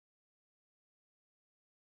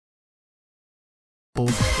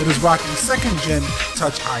Apple. It is rocking 2nd Gen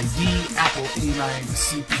Touch ID, Apple A9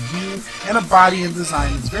 CPU, and a body and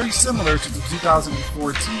design that's very similar to the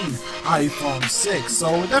 2014 iPhone 6.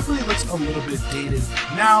 So it definitely looks a little bit dated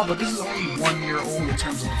now, but this is only 1 year old in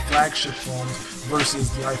terms of the flagship phones versus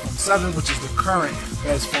the iPhone 7, which is the current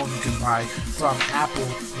best phone you can buy from Apple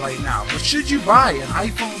right now. But should you buy an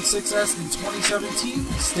iPhone 6s in 2017?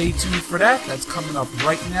 Stay tuned for that. That's coming up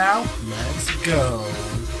right now. Let's go.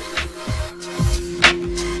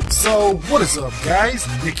 So, what is up, guys?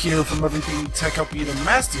 Nick here from Everything Tech, helping you to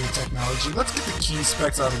master your technology. Let's get the key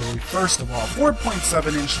specs out of the way. First of all,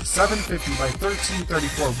 4.7-inch 750 by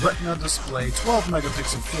 1334 Retina display, 12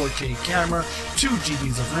 megapixel 4K camera, 2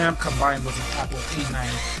 GBs of RAM combined with an Apple A9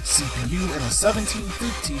 CPU and a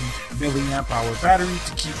 1715 milliamp hour battery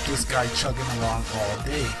to keep this guy chugging along all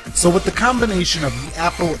day. So with the combination of the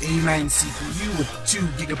Apple A9 CPU with 2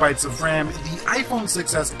 gigabytes of RAM, the iPhone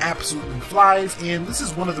 6s absolutely flies, and this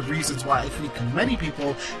is one of the reasons why I think many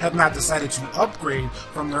people have not decided to upgrade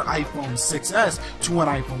from their iPhone 6s to an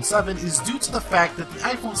iPhone 7 is due to the fact that the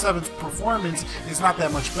iPhone 7's performance is not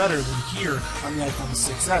that much better than here on the iPhone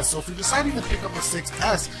 6s. So if you're deciding to pick up a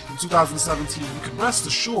 6s in 2017, you can rest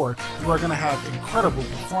assured you are going to have incredible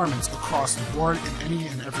performance across the board in any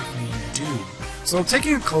and everything you do. So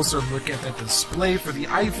taking a closer look at that display for the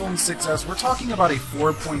iPhone 6s, we're talking about a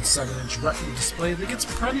 4.7-inch Retina display that gets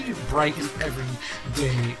pretty bright in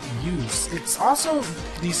everyday use. It's also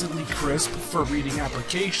decently crisp for reading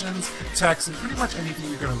applications, text, and pretty much anything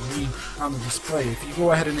you're going to read on the display. If you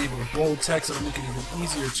go ahead and enable bold text, it'll make it even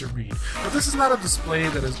easier to read. But this is not a display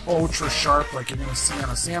that is ultra sharp like you're going to see on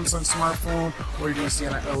a Samsung smartphone or you're going to see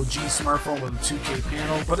on an LG smartphone with a 2K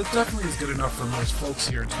panel, but it definitely is good enough for most folks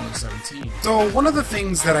here in 2017. So one of the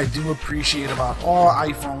things that I do appreciate about all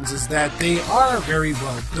iPhones is that they are very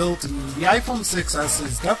well built, and the iPhone 6s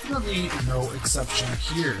is definitely no exception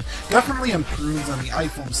here. Definitely improves on the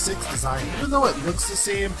iPhone 6 design. Even though it looks the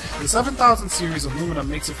same, the 7000 series aluminum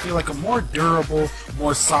makes it feel like a more durable,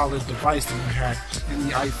 more solid device than you had in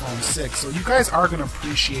the iPhone 6. So you guys are going to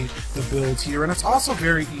appreciate the build here, and it's also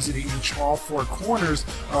very easy to reach all 4 corners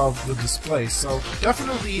of the display. So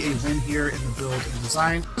definitely a win here in the build and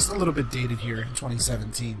design. Just a little bit dated here in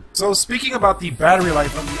 2017. So speaking about the battery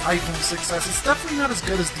life on the iPhone 6s, it's definitely not as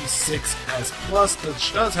good as the 6s Plus,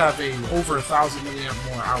 which does have a over 1,000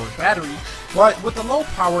 mAh battery, but with the low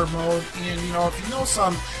power mode, and if you know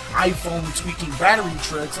some iPhone tweaking battery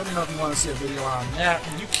tricks, let me know if you want to see a video on that.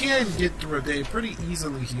 You can get through a day pretty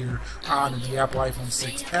easily here on the Apple iPhone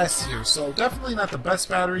 6s here. So definitely not the best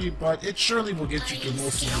battery, but it surely will get you through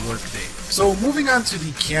most of your workday. So moving on to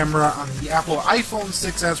the camera on the Apple iPhone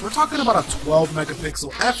 6s, we're talking about a 12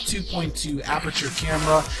 megapixel f2.2 aperture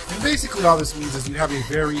camera, and basically all this means is you have a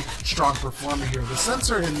very strong performer here. The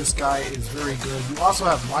sensor in this guy is very good. You also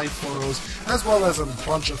have live photos as well as a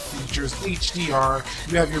bunch of features,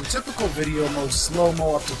 HDR. You have your typical video mode,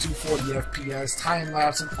 slow-mo up to 240 FPS,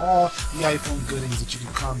 time-lapse, and all the iPhone goodies that you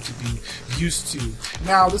can come to be used to.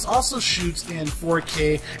 Now, this also shoots in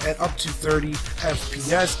 4K at up to 30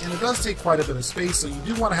 FPS, and it does take quite a bit of space, so you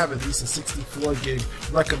do want to have at least a 64 gig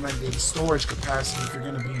recommended storage capacity if you're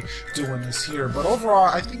going to be doing this here. But overall,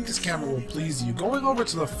 I think this camera will please you. Going over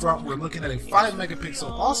to the front, we're looking at a 5 megapixel,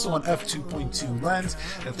 also an f2.2 lens,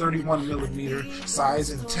 at 31mm size,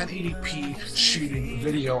 and 1080p shooting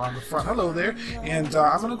video on the front. Hello there. And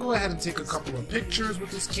I'm going to go ahead and take a couple of pictures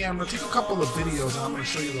with this camera, take a couple of videos, and I'm going to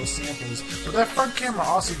show you those samples. But that front camera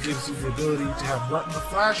also gives you the ability to have retina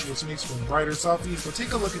flash, which makes for brighter selfies. But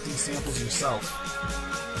take a look at these samples yourself.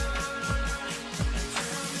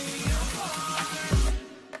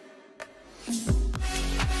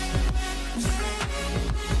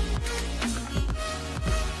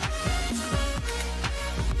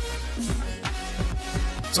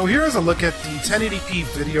 So here is a look at the 1080p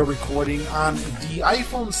video recording on the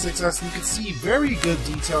iPhone 6s, and you can see very good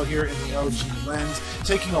detail here in the LG lens.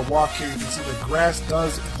 Taking a walk here, you can see the grass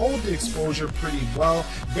does hold the exposure pretty well.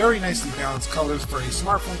 Very nicely balanced colors for a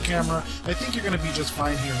smartphone camera. I think you're going to be just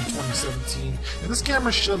fine here in 2017. And this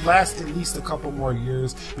camera should last at least a couple more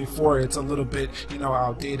years before it's a little bit,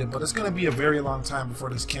 outdated. But it's going to be a very long time before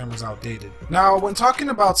this camera's outdated. Now, when talking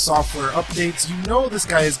about software updates, this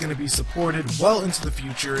guy is going to be supported well into the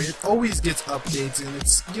future. future. It always gets updates, and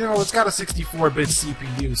it's, you know, it's got a 64-bit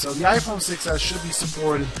CPU, so the iPhone 6s should be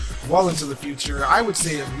supported well into the future. I would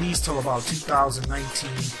say at least till about 2019,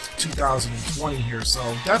 2020 here, so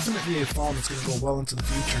definitely a phone that's going to go well into the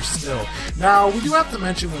future still. Now, we do have to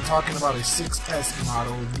mention when talking about a 6S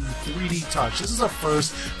model, the 3D Touch. This is a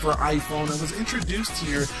first for iPhone. It was introduced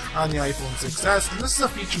here on the iPhone 6s, and this is a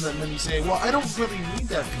feature that many say, well, I don't really need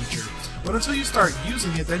that feature. But until you start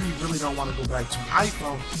using it, then you really don't want to go back to an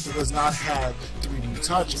iPhone that does not have 3D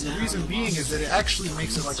Touch. And the reason being is that it actually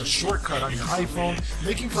makes it like a shortcut on your iPhone,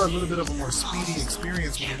 making for a little bit of a more speedy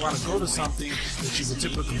experience when you want to go to something that you would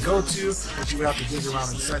typically go to, but you would have to dig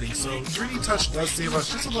around in settings. So 3D Touch does save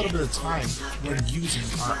us just a little bit of time when using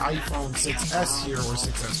our iPhone 6s here or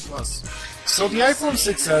 6s Plus. So the iPhone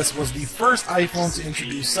 6s was the first iPhone to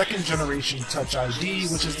introduce second generation Touch ID,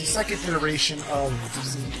 which is the second iteration of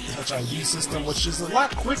the Touch ID system, which is a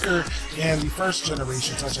lot quicker than the first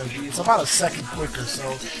generation Touch ID. It's about a second quicker, so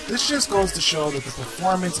this just goes to show that the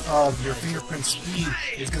performance of your fingerprint speed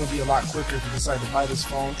is going to be a lot quicker if you decide to buy this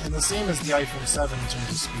phone, and the same as the iPhone 7 in terms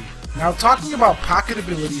of speed. Now, talking about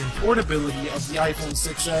pocketability and portability of the iPhone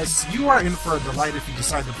 6s, you are in for a delight if you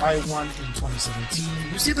decide to buy one in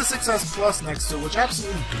 2017. You see the 6s Plus next to it, which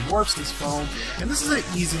absolutely dwarfs this phone, and this is an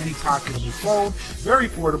easily pocketable phone, very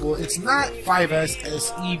portable. It's not 5S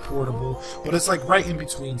SE portable, but it's like right in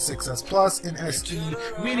between 6s Plus and SE,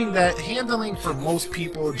 meaning that handling for most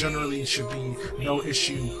people generally should be no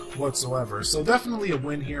issue whatsoever. So definitely a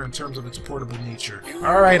win here in terms of its portable nature.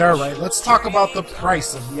 Alright, let's talk about the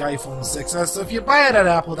price of the iPhone 6s. So if you buy it at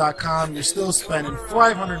Apple.com, you're still spending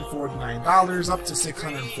 $549 up to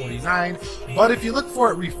 $649, but if you look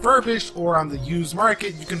for it refurbished or on the used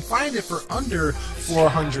market, you can find it for under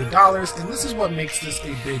 $400, and this is what makes this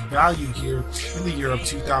a big value here in the year of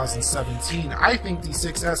 2017. I think the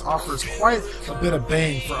 6s offers quite a bit of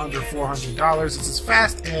bang for under $400. It's as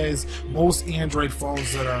fast as most Android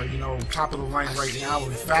phones that are, you know, top of the line right now,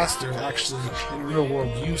 and faster actually in real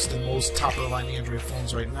world use than most top of the line Android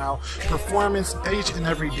phones right now. Performance each and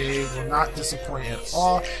every day will not disappoint at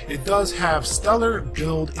all. It does have stellar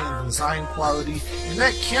build and design quality, and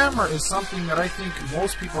that camera is something that I think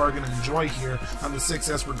most people are going to enjoy here on the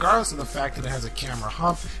 6s, regardless of the fact that it has a camera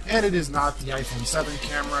hump, and it is not the iPhone 7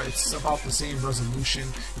 camera. It's about the same resolution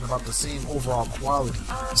and about the same overall quality.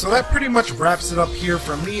 So that pretty much wraps it up here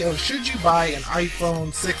for me of should you buy an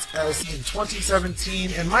iPhone 6s in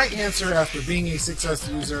 2017, and my answer after being a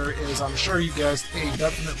 6s user is I'm sure you guessed a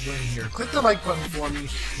definite win here. Click the like button for me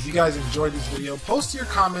if you guys enjoyed this video. Post your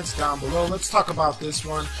comments down below. Let's talk about this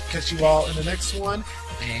one. Catch you all in the next one,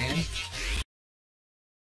 and